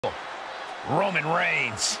Roman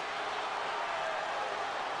Reigns.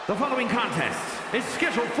 The following contest is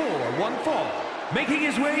scheduled for one fall. Making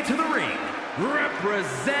his way to the ring,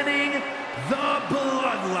 representing the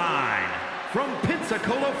Bloodline, from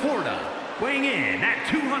Pensacola, Florida, weighing in at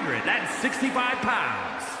 265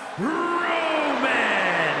 pounds,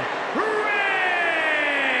 Roman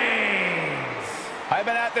Reigns! I've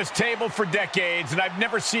been at this table for decades, and I've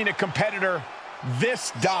never seen a competitor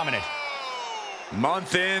this dominant.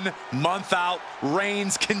 Month in, month out,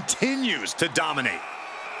 Reigns continues to dominate.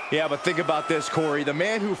 Yeah, but think about this, Corey. The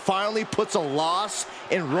man who finally puts a loss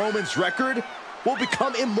in Roman's record will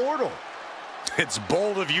become immortal. It's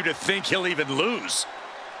bold of you to think he'll even lose.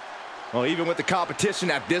 Well, even with the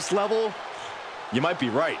competition at this level, you might be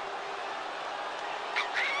right.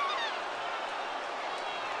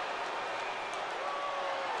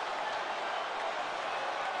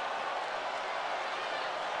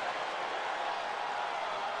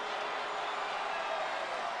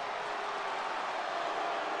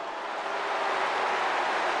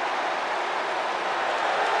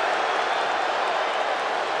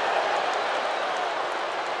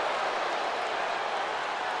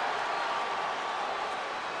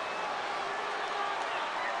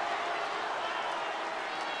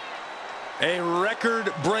 A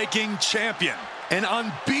record-breaking champion, an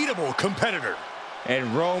unbeatable competitor.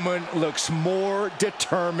 And Roman looks more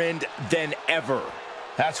determined than ever.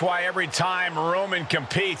 That's why every time Roman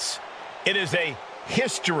competes, it is a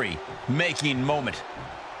history-making moment.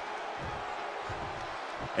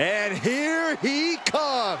 And here he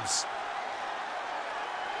comes.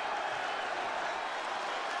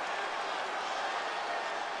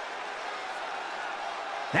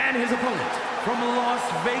 And his opponent, from Las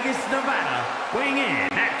Vegas, Nevada, weighing in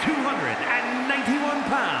at 291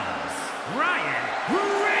 pounds, Ryan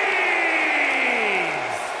Reigns!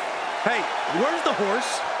 Hey, where's the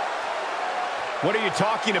horse? What are you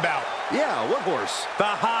talking about? Yeah, what horse? The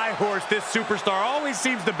high horse this superstar always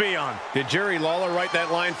seems to be on. Did Jerry Lawler write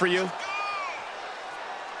that line for you?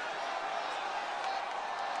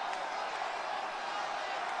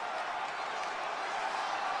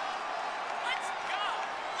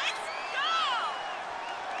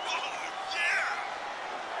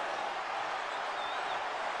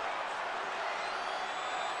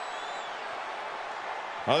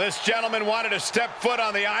 Well, this gentleman wanted to step foot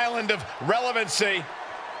on the island of relevancy.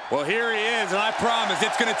 Well, here he is, and I promise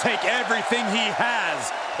it's going to take everything he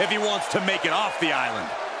has if he wants to make it off the island.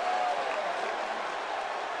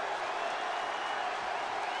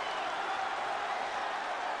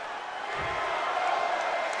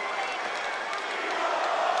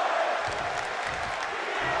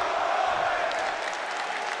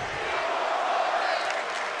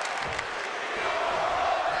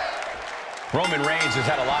 Roman Reigns has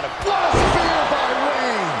had a lot of... Spear by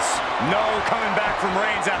Reigns. No coming back from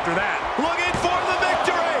Reigns after that. Looking for the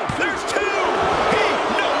victory! There's two!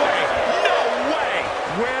 No way! No way!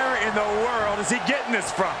 Where in the world is he getting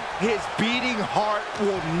this from? His beating heart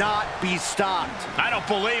will not be stopped. I don't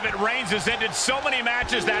believe it. Reigns has ended so many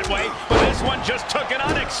matches that way, but this one just took an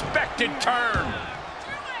unexpected turn.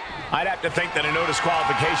 I'd have to think that a no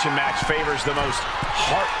disqualification match favors the most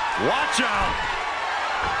heart... Watch out!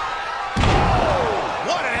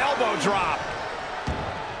 What an elbow drop.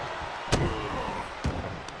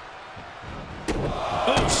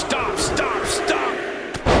 Oh, stop, stop, stop.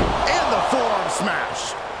 And the forearm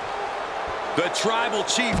smash. The tribal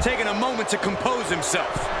chief taking a moment to compose himself.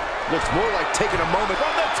 Looks more like taking a moment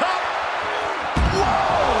from the top. Whoa,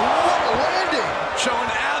 what a landing.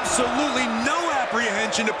 Showing absolutely no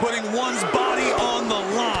apprehension to putting one's body on the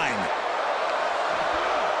line.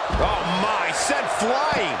 Oh, my, sent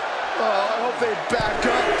flying. Oh, I hope they back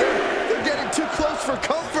up. They're getting too close for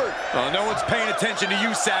comfort. Oh, no one's paying attention to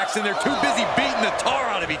you, Saxton. They're too busy beating the tar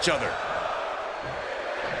out of each other.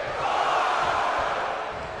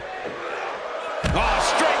 Oh,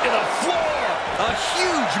 straight to the floor. A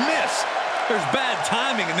huge miss. There's bad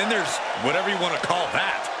timing, and then there's whatever you want to call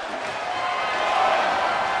that.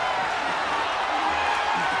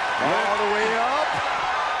 All the way up.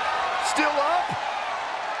 Still up.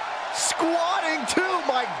 Squatting too,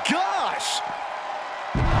 my gosh.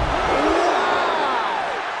 Wow.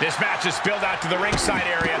 This match has spilled out to the ringside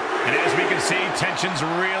area, and as we can see, tension's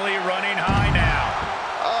really running high now.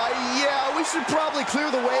 Yeah, we should probably clear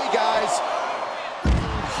the way, guys.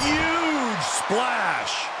 Huge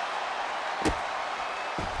splash.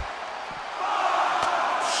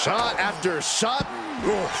 Shot after shot.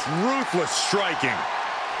 Oof, ruthless striking.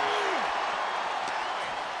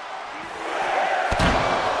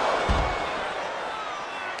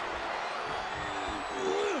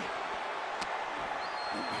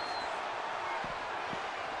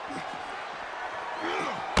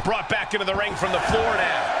 Brought back into the ring from the floor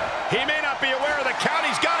now. He may not be aware of the count.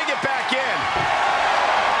 He's got to get back in.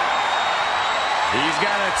 He's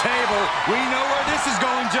got a table. We know where this is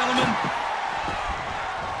going, gentlemen.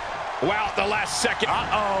 Wow, at the last second.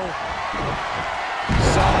 Uh-oh.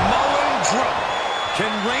 Samoan drop.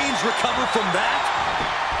 Can Reigns recover from that?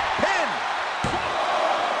 Pin.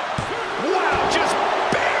 Wow, just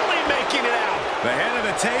barely making it out. The head of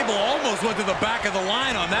the table almost went to the back of the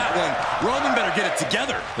line on that one. Roman better get it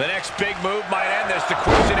together. The next big move might end this. The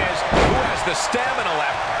question is, who has the stamina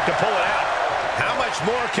left to pull it out? How much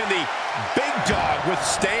more can the big dog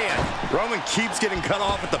withstand? Roman keeps getting cut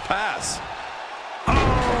off at the pass.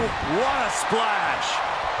 Oh, what a splash.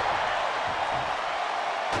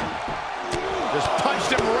 Just punched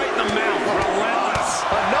him right in the mouth. Relentless.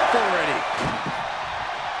 Enough already.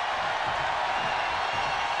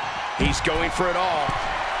 He's going for it all.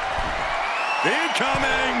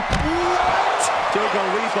 Incoming. What? Took a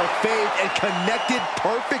leap of faith and connected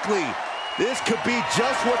perfectly. This could be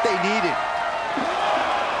just what they needed.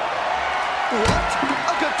 What?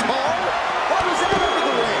 A guitar? Why was that over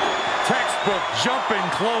the ring? Textbook jumping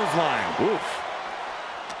clothesline. Oof.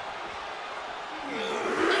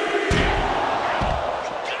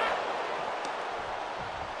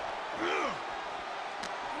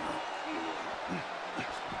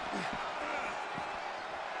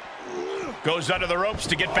 Goes under the ropes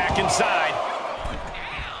to get back inside.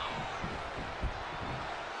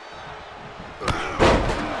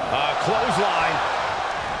 Clothesline.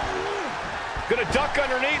 Gonna duck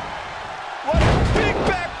underneath. What a big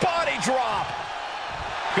back body drop.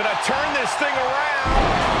 Gonna turn this thing around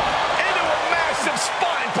into a massive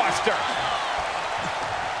spine buster.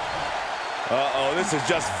 Uh-oh, this is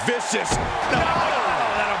just vicious. No,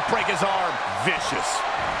 that'll break his arm. Vicious.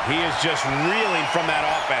 He is just reeling from that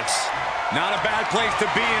offense. Not a bad place to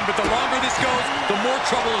be in, but the longer this goes, the more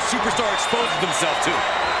trouble a superstar exposes himself to.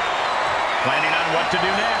 Planning on what to do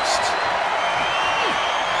next.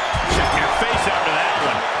 Check your face after that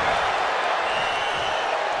one.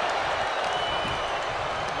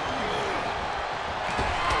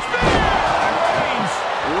 Reigns.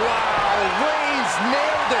 Wow, Reigns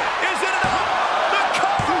nailed it. Is it enough? The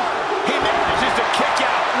cover. He manages to kick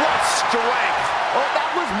out. What strength. Oh, that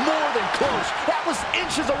was more than close. That was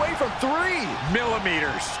inches away from 3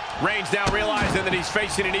 millimeters. Reigns now realizing that he's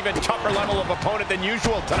facing an even tougher level of opponent than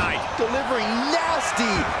usual tonight. Delivering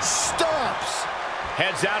nasty stomps.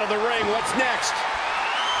 Heads out of the ring. What's next?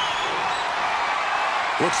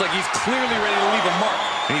 Looks like he's clearly ready to leave a mark,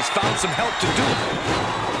 and he's found some help to do it.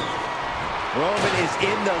 Roman is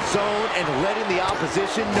in the zone and letting the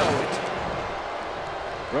opposition know it.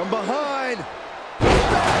 From behind.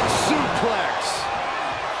 Back suplex.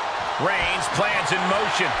 Reigns plans in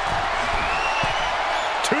motion.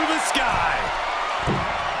 To the sky.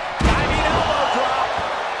 Diving elbow drop.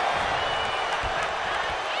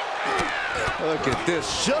 Look at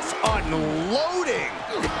this, just unloading.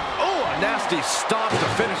 Oh, a nasty stomp to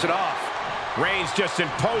finish it off. Reigns just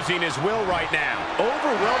imposing his will right now.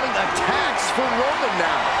 Overwhelming attacks for Roman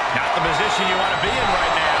now. Not the position you want to be in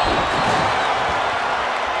right now.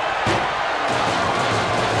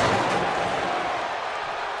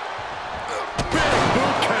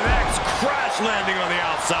 Landing on the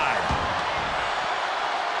outside.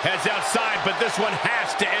 Heads outside, but this one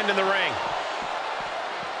has to end in the ring.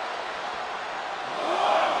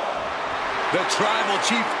 The tribal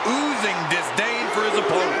chief oozing disdain for his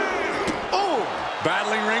opponent. Oh!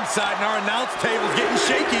 Battling ringside, and our announce table's getting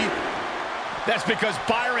shaky. That's because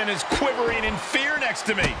Byron is quivering in fear next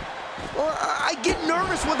to me. Well, I get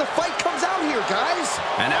nervous when the fight comes out here, guys.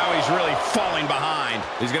 And now he's really falling behind.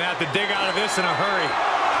 He's going to have to dig out of this in a hurry.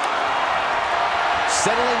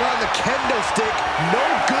 Settling on the kendo stick. No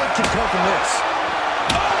good can come from this.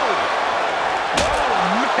 Oh! Oh,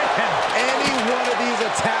 man! Any one of these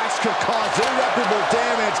attacks could cause irreparable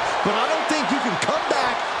damage, but I don't think you can come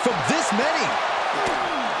back from this many.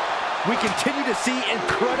 We continue to see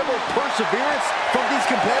incredible perseverance from these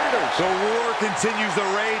competitors. The war continues to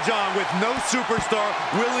rage on with no superstar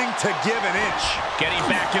willing to give an inch. Getting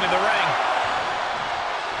back into the ring.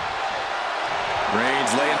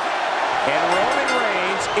 Reigns laying. And Roman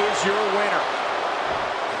Reigns is your winner.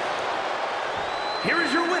 Here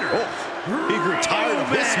is your winner. Oh, he grew tired of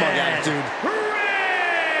his smug attitude. Reigns.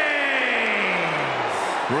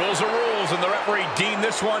 Rules are rules, and the referee deemed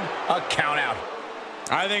this one a count out.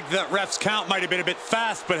 I think that ref's count might have been a bit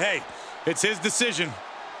fast, but hey, it's his decision.